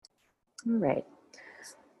All right.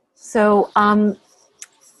 So,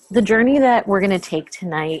 the journey that we're going to take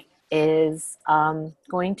tonight is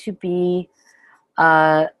going to be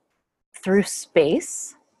uh, through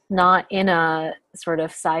space, not in a sort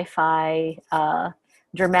of sci fi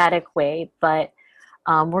dramatic way, but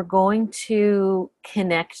we're going to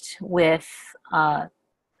connect with uh,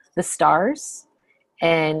 the stars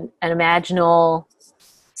and an imaginal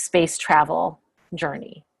space travel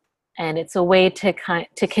journey. And it's a way to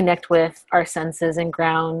connect with our senses and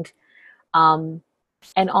ground, um,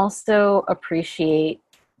 and also appreciate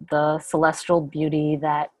the celestial beauty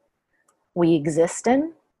that we exist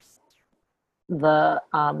in. The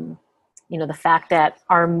the fact that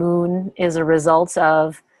our moon is a result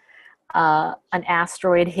of an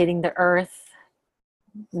asteroid hitting the Earth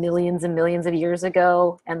millions and millions of years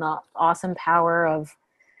ago, and the awesome power of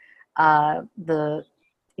the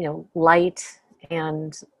light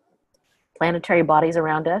and planetary bodies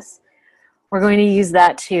around us. We're going to use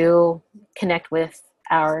that to connect with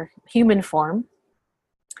our human form,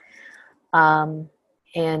 um,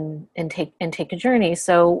 and take a journey.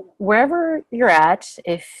 So wherever you're at,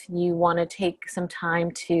 if you want to take some time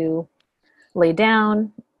to lay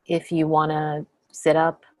down, if you want to sit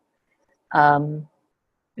up, um,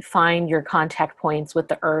 find your contact points with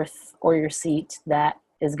the earth or your seat that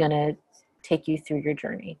is going to take you through your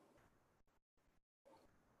journey.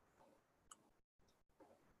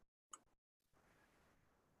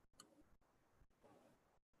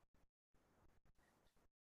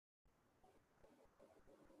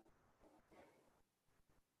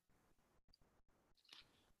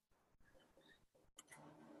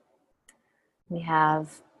 We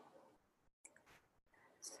have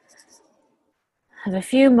a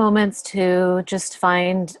few moments to just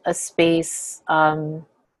find a space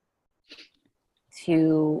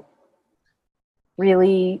to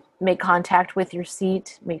really make contact with your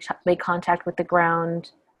seat, make contact with the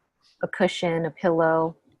ground, a cushion, a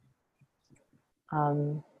pillow,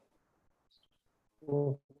 um,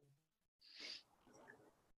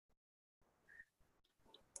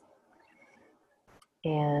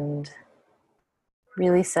 and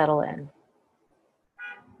really settle in.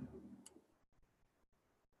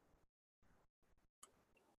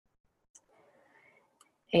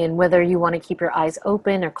 And whether you want to keep your eyes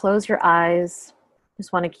open or close your eyes,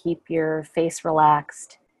 just want to keep your face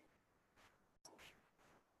relaxed.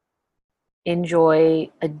 Enjoy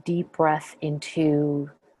a deep breath into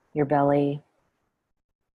your belly,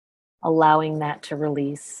 allowing that to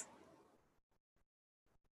release.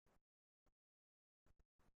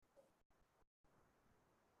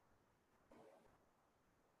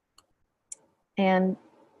 And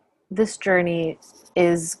this journey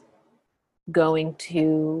is going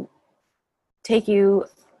to take you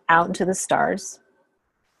out into the stars.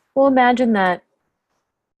 Well, imagine that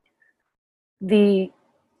the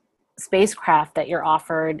spacecraft that you're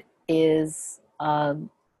offered is a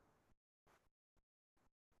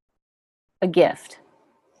gift.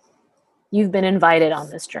 You've been invited on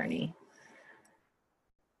this journey.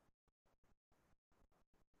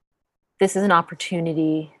 This is an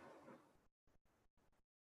opportunity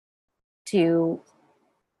to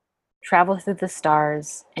travel through the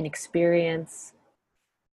stars and experience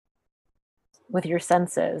with your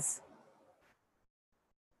senses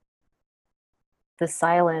the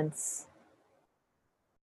silence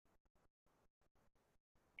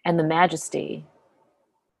and the majesty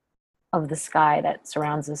of the sky that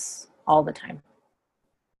surrounds us all the time.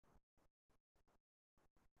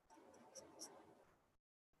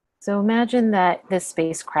 So imagine that this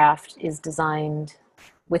spacecraft is designed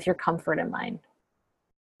with your comfort in mind.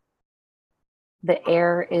 The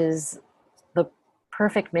air is the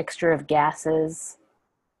perfect mixture of gases,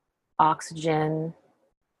 oxygen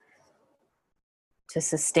to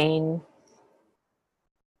sustain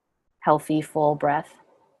healthy, full breath.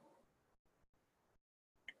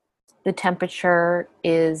 The temperature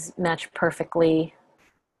is matched perfectly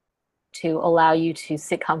to allow you to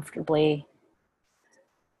sit comfortably.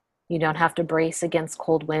 You don't have to brace against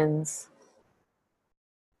cold winds.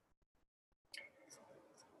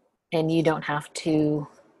 And you don't have to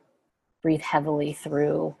breathe heavily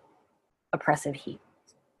through oppressive heat.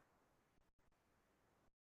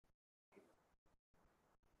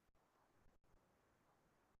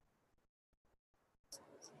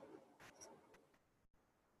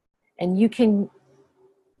 And you can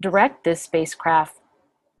direct this spacecraft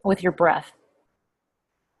with your breath.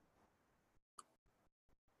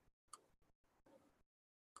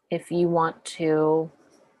 If you want to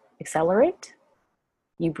accelerate,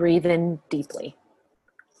 you breathe in deeply.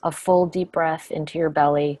 A full deep breath into your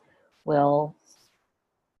belly will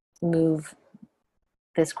move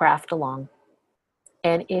this craft along.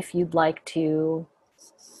 And if you'd like to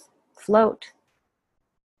float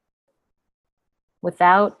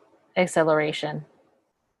without acceleration,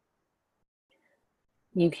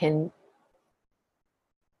 you can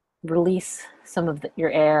release some of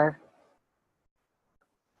your air.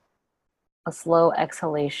 A slow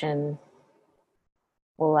exhalation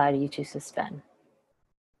will allow you to suspend.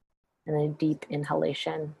 And a deep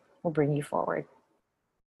inhalation will bring you forward.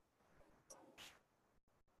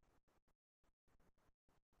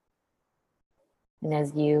 And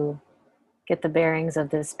as you get the bearings of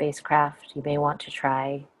this spacecraft, you may want to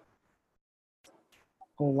try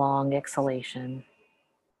a long exhalation,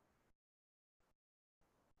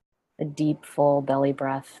 a deep, full belly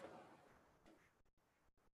breath.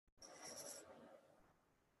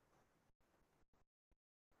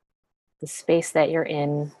 The space that you're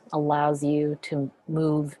in allows you to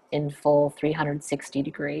move in full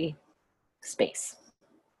 360-degree space.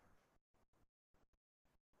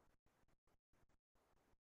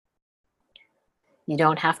 You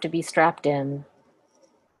don't have to be strapped in.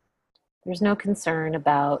 There's no concern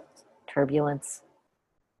about turbulence.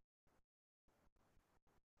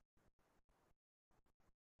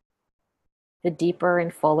 The deeper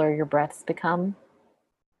and fuller your breaths become,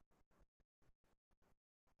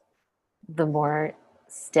 the more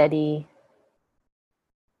steady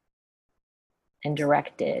and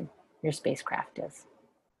directed your spacecraft is.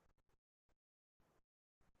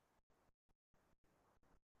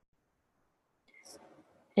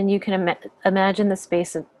 And you can imagine the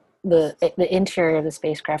space of the interior of the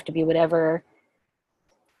spacecraft to be whatever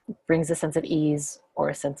brings a sense of ease or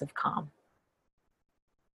a sense of calm.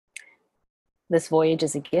 This voyage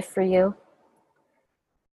is a gift for you.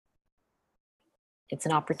 It's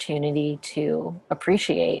an opportunity to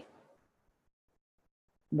appreciate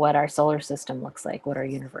what our solar system looks like, what our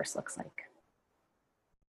universe looks like.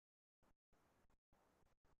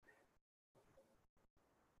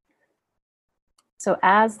 So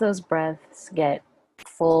as those breaths get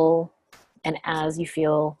full and as you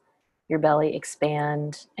feel your belly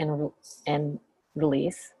expand and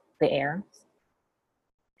release the air,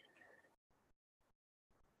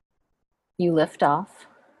 you lift off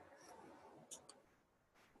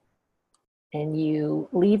and you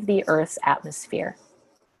leave the Earth's atmosphere.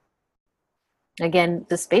 Again,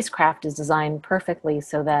 the spacecraft is designed perfectly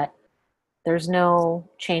so that there's no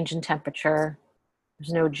change in temperature,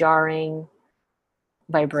 there's no jarring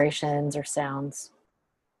vibrations or sounds.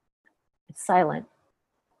 It's silent.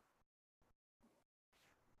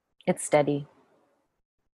 It's steady.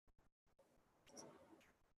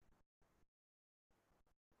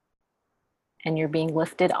 And you're being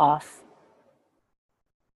lifted off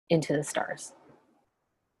into the stars.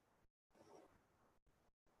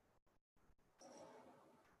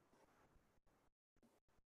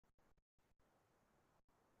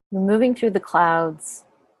 You're moving through the clouds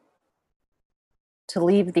to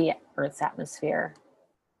leave the Earth's atmosphere,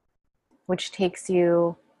 which takes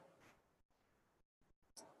you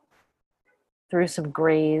through some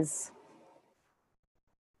grays,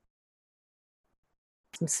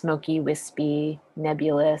 some smoky, wispy,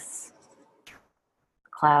 nebulous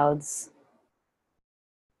clouds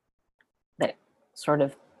that sort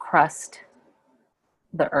of crust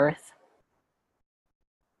the Earth,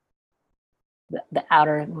 the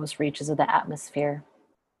outermost reaches of the atmosphere.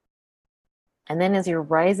 And then as you're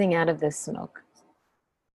rising out of this smoke,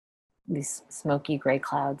 these smoky gray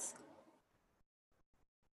clouds,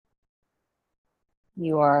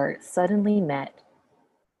 you are suddenly met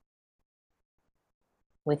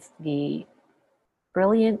with the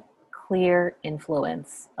brilliant, clear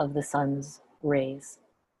influence of the sun's rays.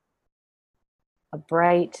 A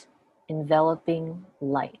bright, enveloping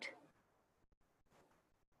light.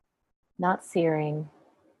 Not searing,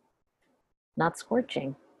 not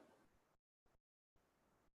scorching.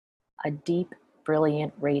 A deep,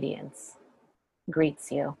 brilliant radiance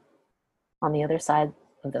greets you on the other side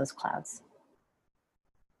of those clouds.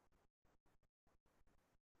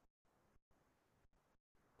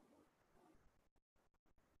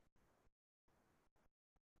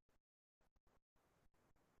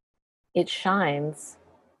 It shines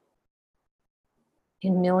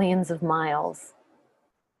in millions of miles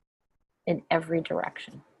in every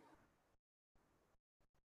direction.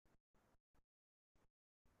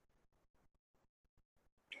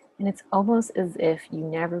 And it's almost as if you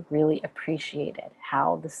never really appreciated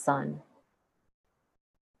how the sun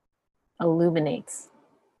illuminates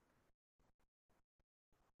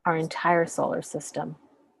our entire solar system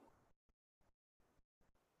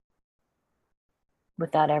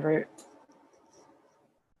without ever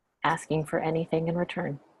asking for anything in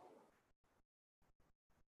return.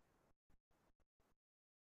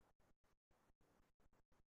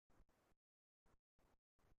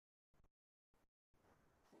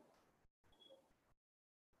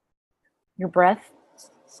 Your breath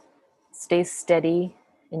stays steady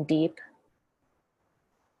and deep.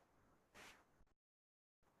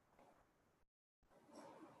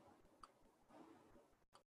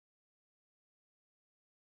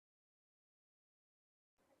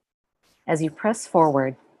 As you press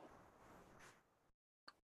forward,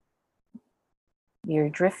 you're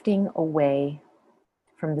drifting away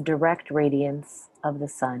from the direct radiance of the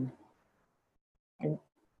sun and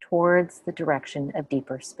towards the direction of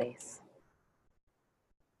deeper space.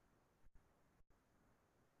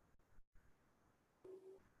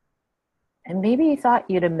 And maybe you thought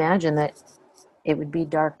you'd imagine that it would be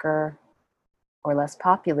darker or less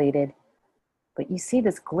populated, but you see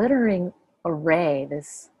this glittering array,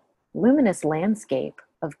 this luminous landscape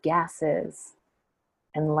of gases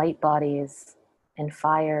and light bodies and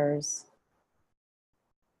fires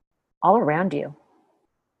all around you.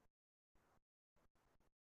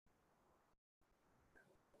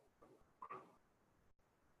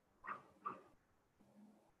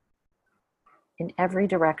 In every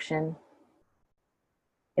direction,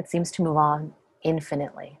 it seems to move on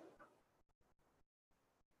infinitely.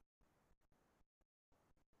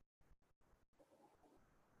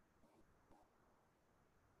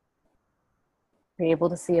 You're able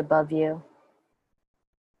to see above you,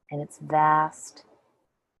 and it's vast,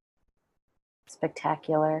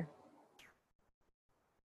 spectacular.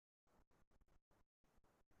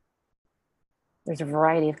 There's a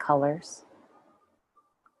variety of colors.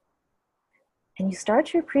 And you start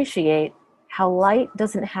to appreciate how light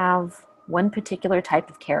doesn't have one particular type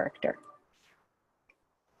of character.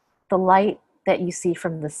 The light that you see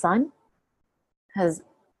from the sun has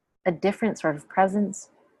a different sort of presence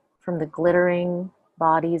from the glittering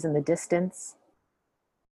bodies in the distance.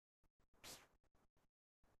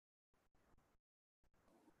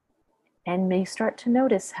 And you start to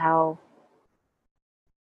notice how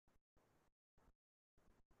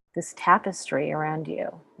this tapestry around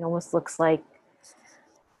you, it almost looks like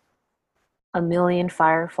a million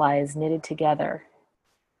fireflies knitted together.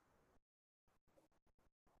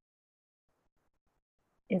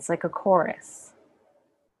 It's like a chorus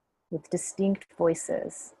with distinct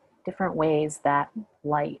voices, different ways that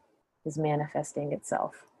light is manifesting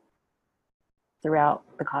itself throughout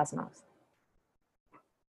the cosmos.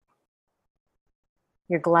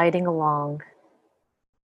 You're gliding along.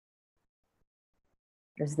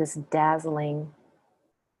 There's this dazzling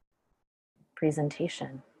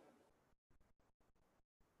presentation,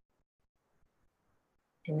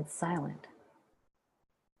 and it's silent.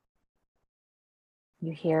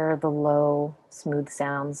 You hear the low, smooth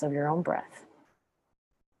sounds of your own breath.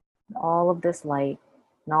 And all of this light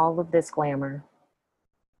and all of this glamour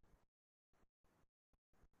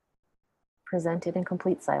presented in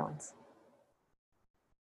complete silence.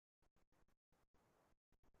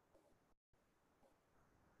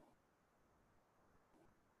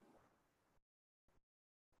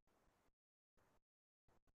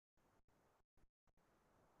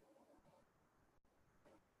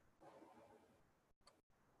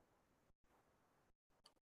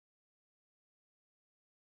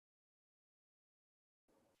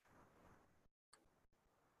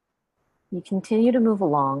 You continue to move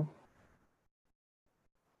along.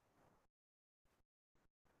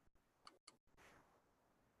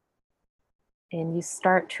 And you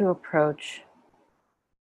start to approach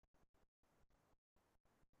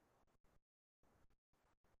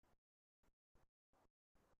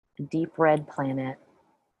a deep red planet.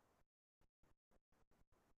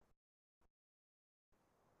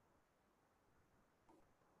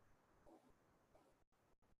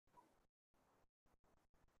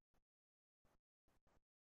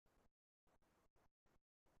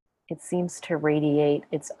 It seems to radiate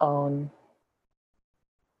its own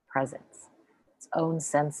presence, its own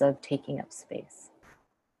sense of taking up space.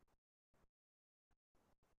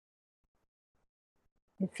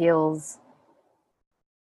 It feels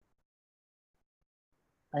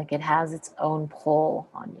like it has its own pull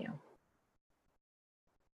on you.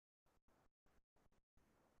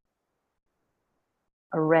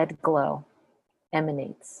 A red glow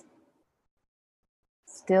emanates,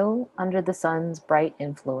 still under the sun's bright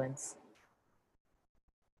influence.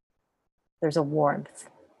 There's a warmth,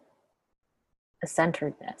 a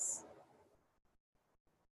centeredness.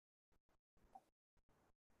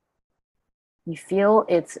 You feel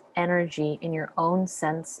its energy in your own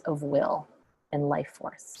sense of will and life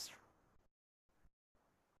force.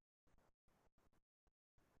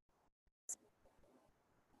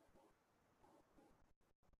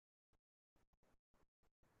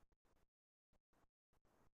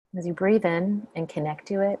 As you breathe in and connect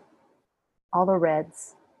to it, all the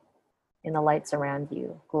reds in the lights around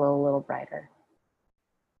you glow a little brighter.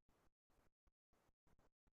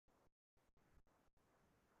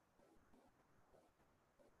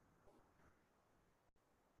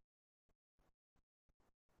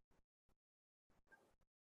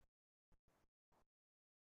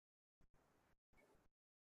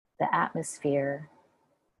 The atmosphere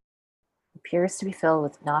appears to be filled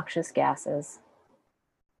with noxious gases,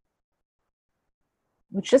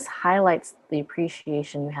 which just highlights the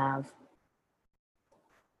appreciation you have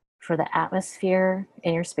for the atmosphere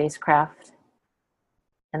in your spacecraft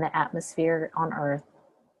and the atmosphere on Earth,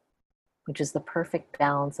 which is the perfect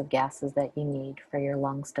balance of gases that you need for your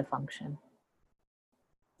lungs to function.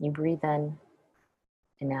 You breathe in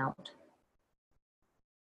and out,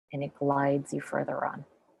 and it glides you further on.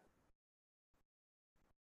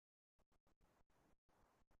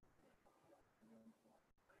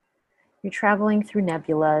 You're traveling through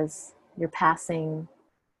nebulas, you're passing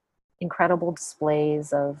incredible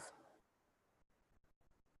displays of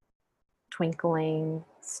twinkling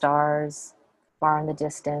stars far in the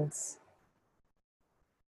distance,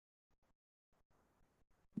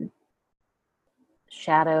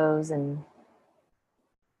 shadows and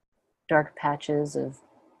dark patches of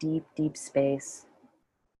deep, deep space,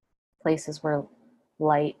 places where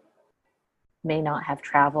light may not have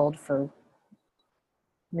traveled for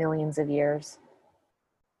millions of years.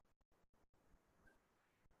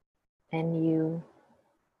 And you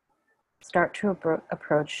start to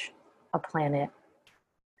approach a planet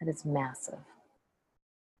that is massive.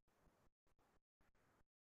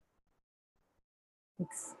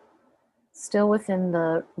 It's still within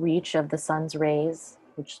the reach of the sun's rays,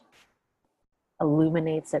 which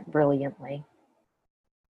illuminates it brilliantly.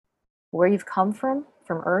 Where you've come from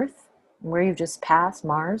Earth, and where you've just passed,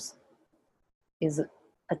 Mars, is a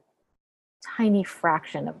tiny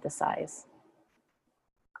fraction of the size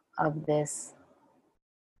of this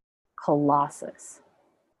colossus.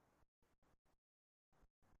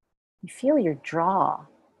 You feel your jaw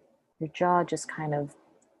just kind of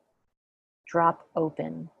drop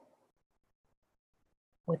open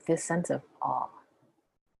with this sense of awe.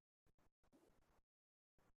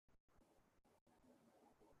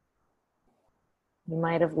 You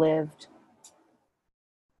might have lived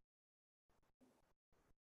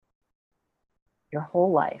your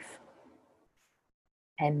whole life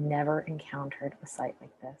and never encountered a sight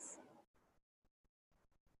like this.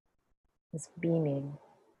 This beaming,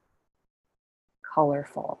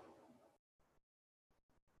 colorful,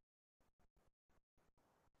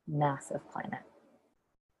 massive planet.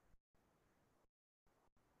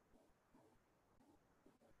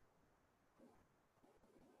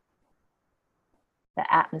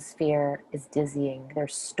 The atmosphere is dizzying.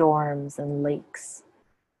 There's storms and lakes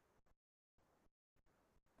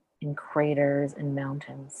and craters and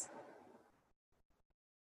mountains.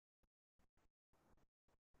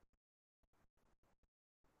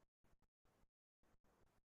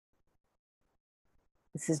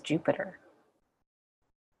 This is Jupiter.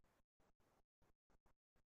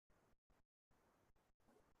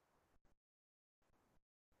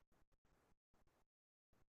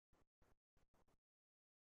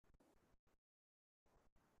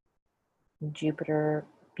 Jupiter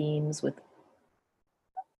beams with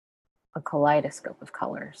a kaleidoscope of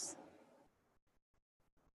colors.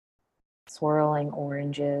 Swirling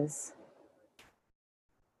oranges,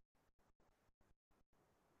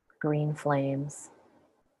 green flames,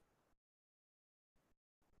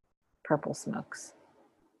 purple smokes.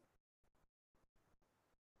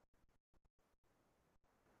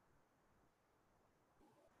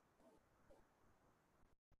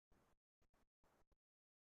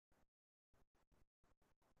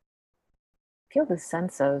 Feel this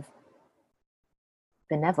sense of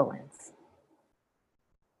benevolence.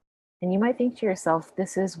 And you might think to yourself,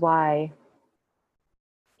 this is why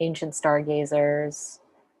ancient stargazers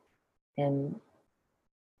and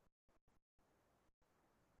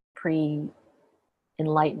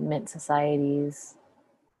pre-Enlightenment societies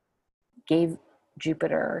gave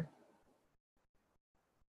Jupiter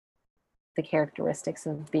the characteristics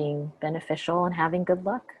of being beneficial and having good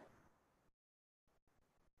luck.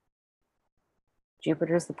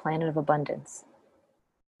 Jupiter is the planet of abundance.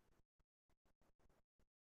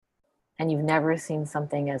 And you've never seen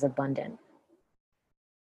something as abundant.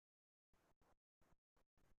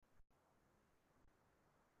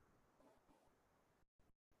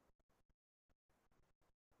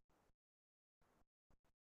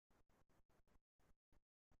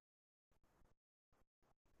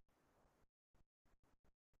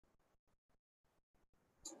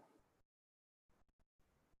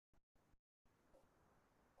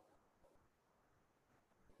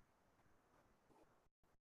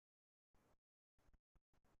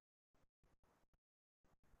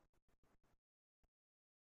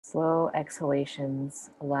 Slow exhalations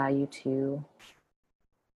allow you to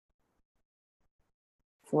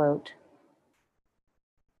float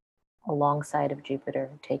alongside of Jupiter,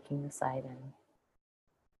 taking the side in.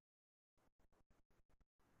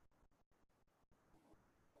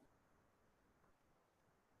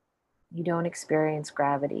 You don't experience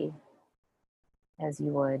gravity as you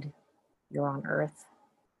would. You're on Earth.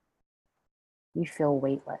 You feel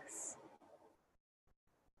weightless.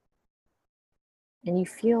 And you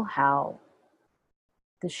feel how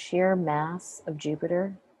the sheer mass of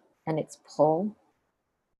Jupiter and its pull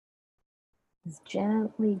is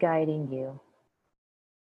gently guiding you,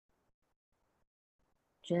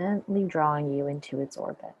 gently drawing you into its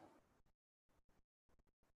orbit.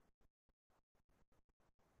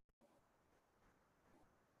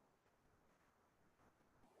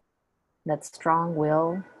 That strong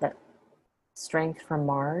will, that strength from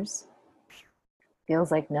Mars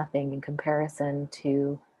feels like nothing in comparison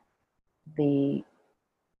to the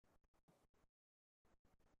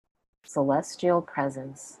celestial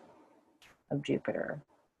presence of Jupiter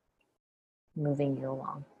moving you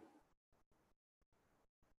along,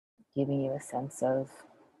 giving you a sense of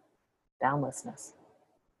boundlessness.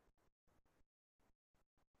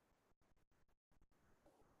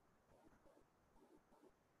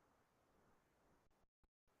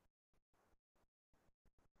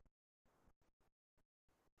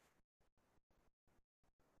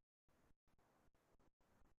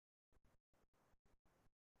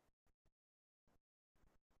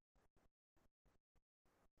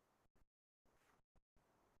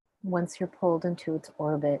 Once you're pulled into its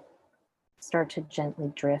orbit, start to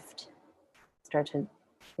gently drift, start to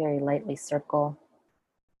very lightly circle,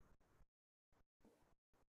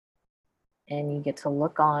 and you get to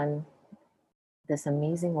look on this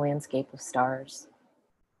amazing landscape of stars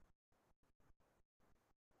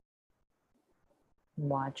and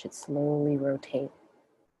watch it slowly rotate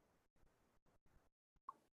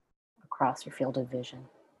across your field of vision.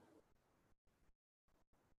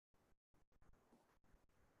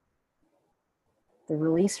 The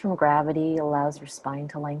release from gravity allows your spine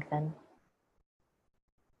to lengthen.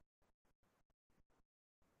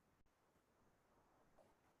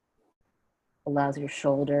 Allows your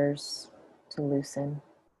shoulders to loosen.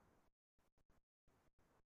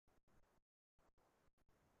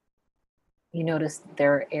 You notice that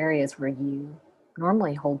there are areas where you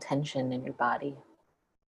normally hold tension in your body.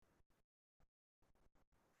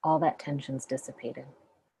 All that tension's dissipated.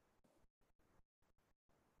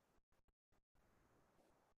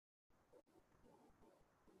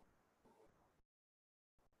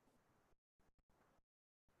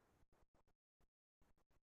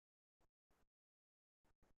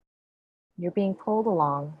 You're being pulled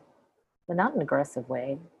along, but not in an aggressive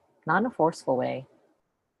way, not in a forceful way.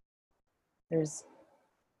 There's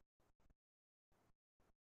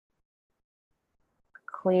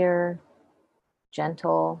clear,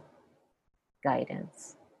 gentle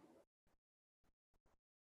guidance,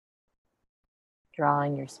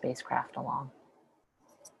 drawing your spacecraft along.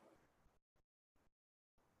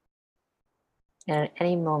 And at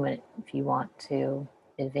any moment, if you want to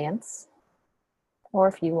advance, or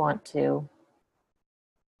if you want to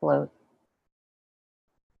float,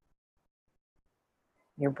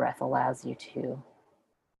 your breath allows you to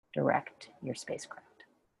direct your spacecraft.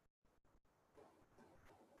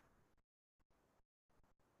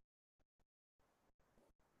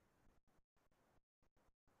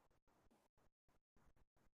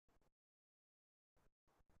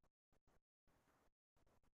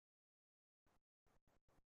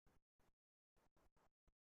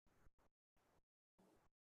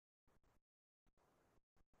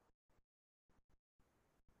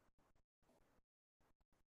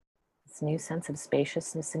 This new sense of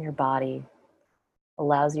spaciousness in your body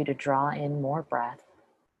allows you to draw in more breath,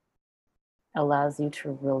 allows you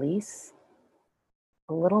to release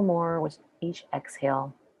a little more with each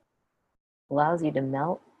exhale, allows you to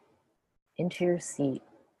melt into your seat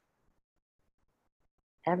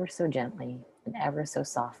ever so gently and ever so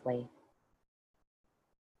softly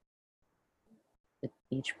with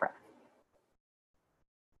each breath.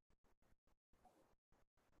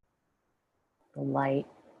 The light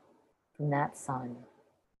from that sun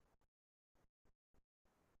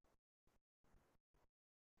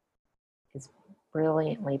is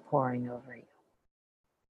brilliantly pouring over you.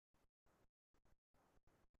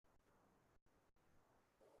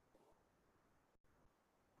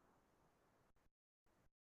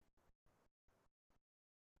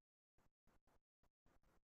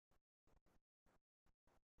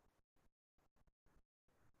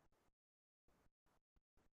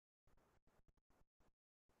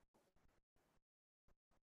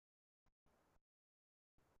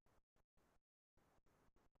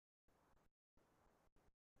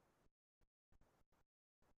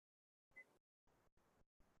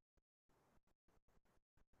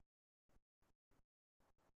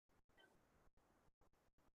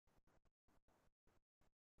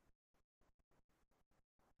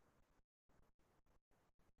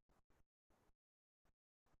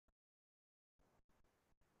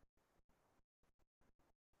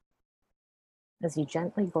 As you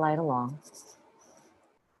gently glide along,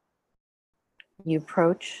 you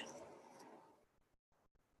approach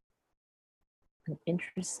an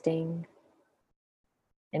interesting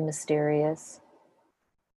and mysterious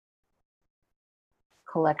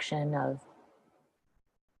collection of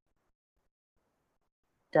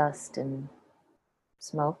dust and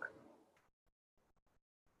smoke.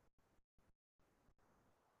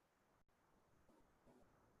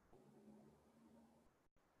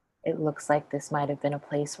 It looks like this might have been a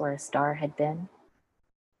place where a star had been.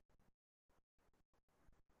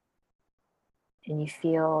 And you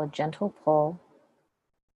feel a gentle pull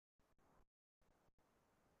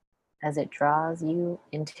as it draws you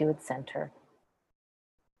into its center.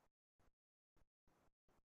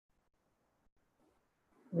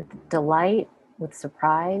 With delight, with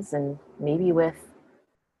surprise, and maybe with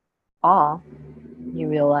awe, you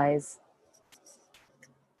realize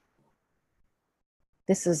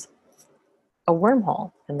this is a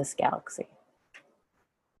wormhole in this galaxy.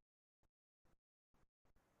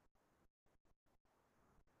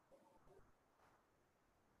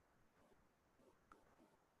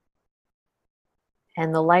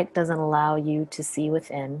 And the light doesn't allow you to see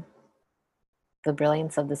within. The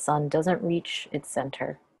brilliance of the sun doesn't reach its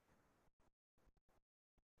center.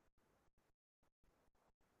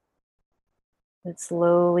 It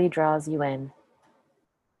slowly draws you in,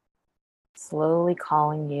 slowly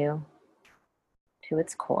calling you to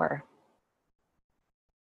its core.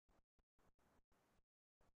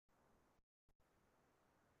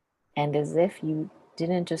 And as if you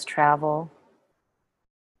didn't just travel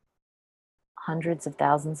hundreds of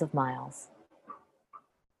thousands of miles,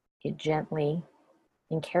 it gently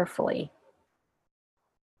and carefully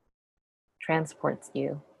transports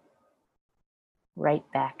you right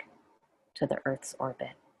back to the Earth's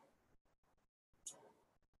orbit.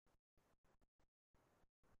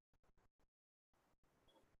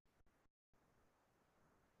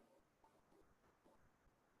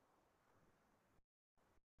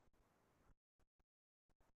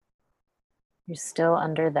 You're still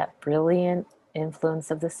under that brilliant influence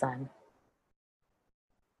of the sun,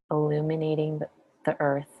 illuminating the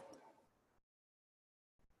Earth.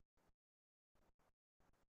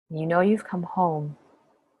 You know you've come home,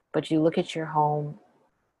 but you look at your home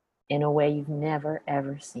in a way you've never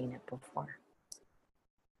ever seen it before.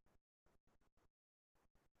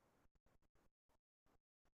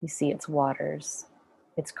 You see its waters,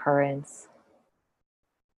 its currents,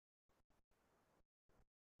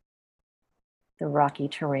 the rocky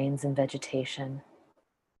terrains and vegetation.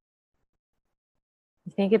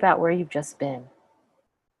 You think about where you've just been,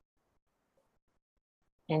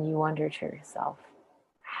 and you wonder to yourself,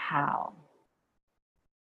 how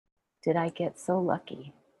did I get so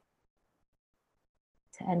lucky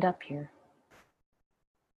to end up here?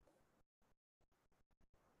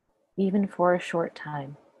 Even for a short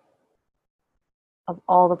time, of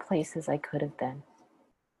all the places I could have been,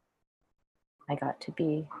 I got to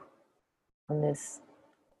be on this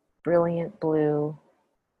brilliant blue,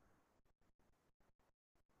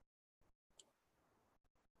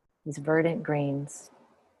 these verdant greens,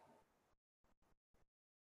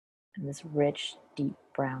 and this rich, deep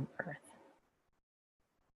brown earth.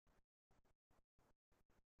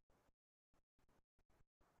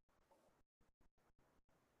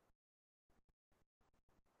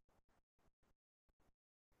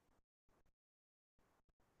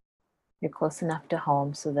 You're close enough to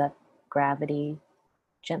home so that gravity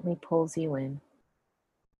gently pulls you in,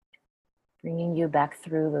 bringing you back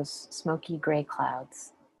through those smoky gray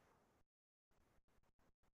clouds,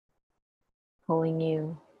 pulling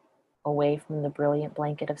you away from the brilliant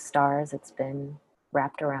blanket of stars that's been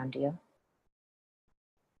wrapped around you.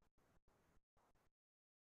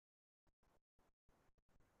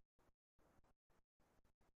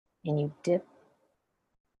 And you dip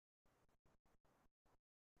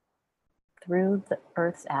through the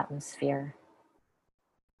Earth's atmosphere,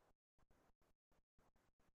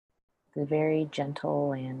 the very gentle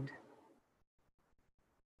land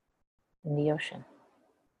in the ocean.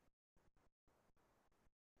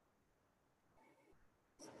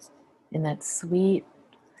 And that sweet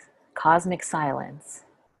cosmic silence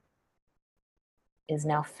is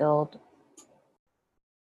now filled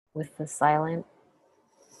with the silent,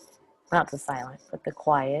 not the silent, but the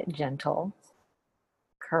quiet, gentle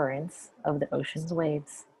currents of the ocean's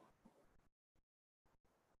waves.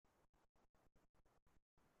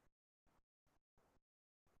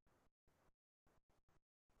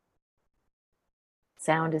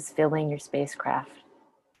 Sound is filling your spacecraft.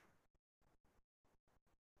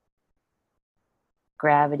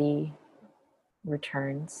 Gravity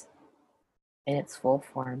returns in its full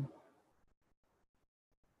form.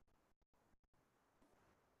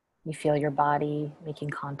 You feel your body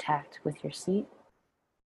making contact with your seat.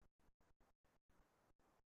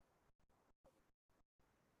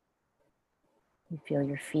 You feel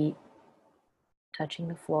your feet touching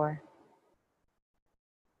the floor.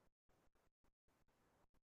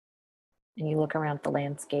 And you look around the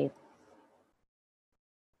landscape,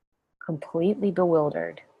 completely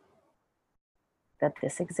bewildered that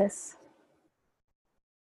this exists.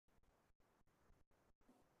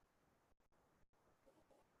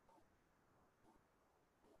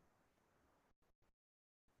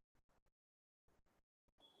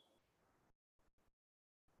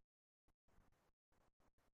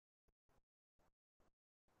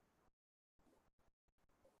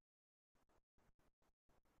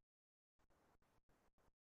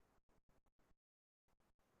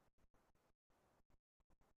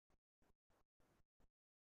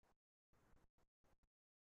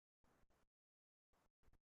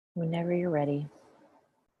 Whenever you're ready,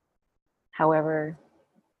 however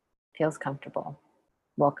feels comfortable,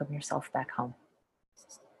 welcome yourself back home.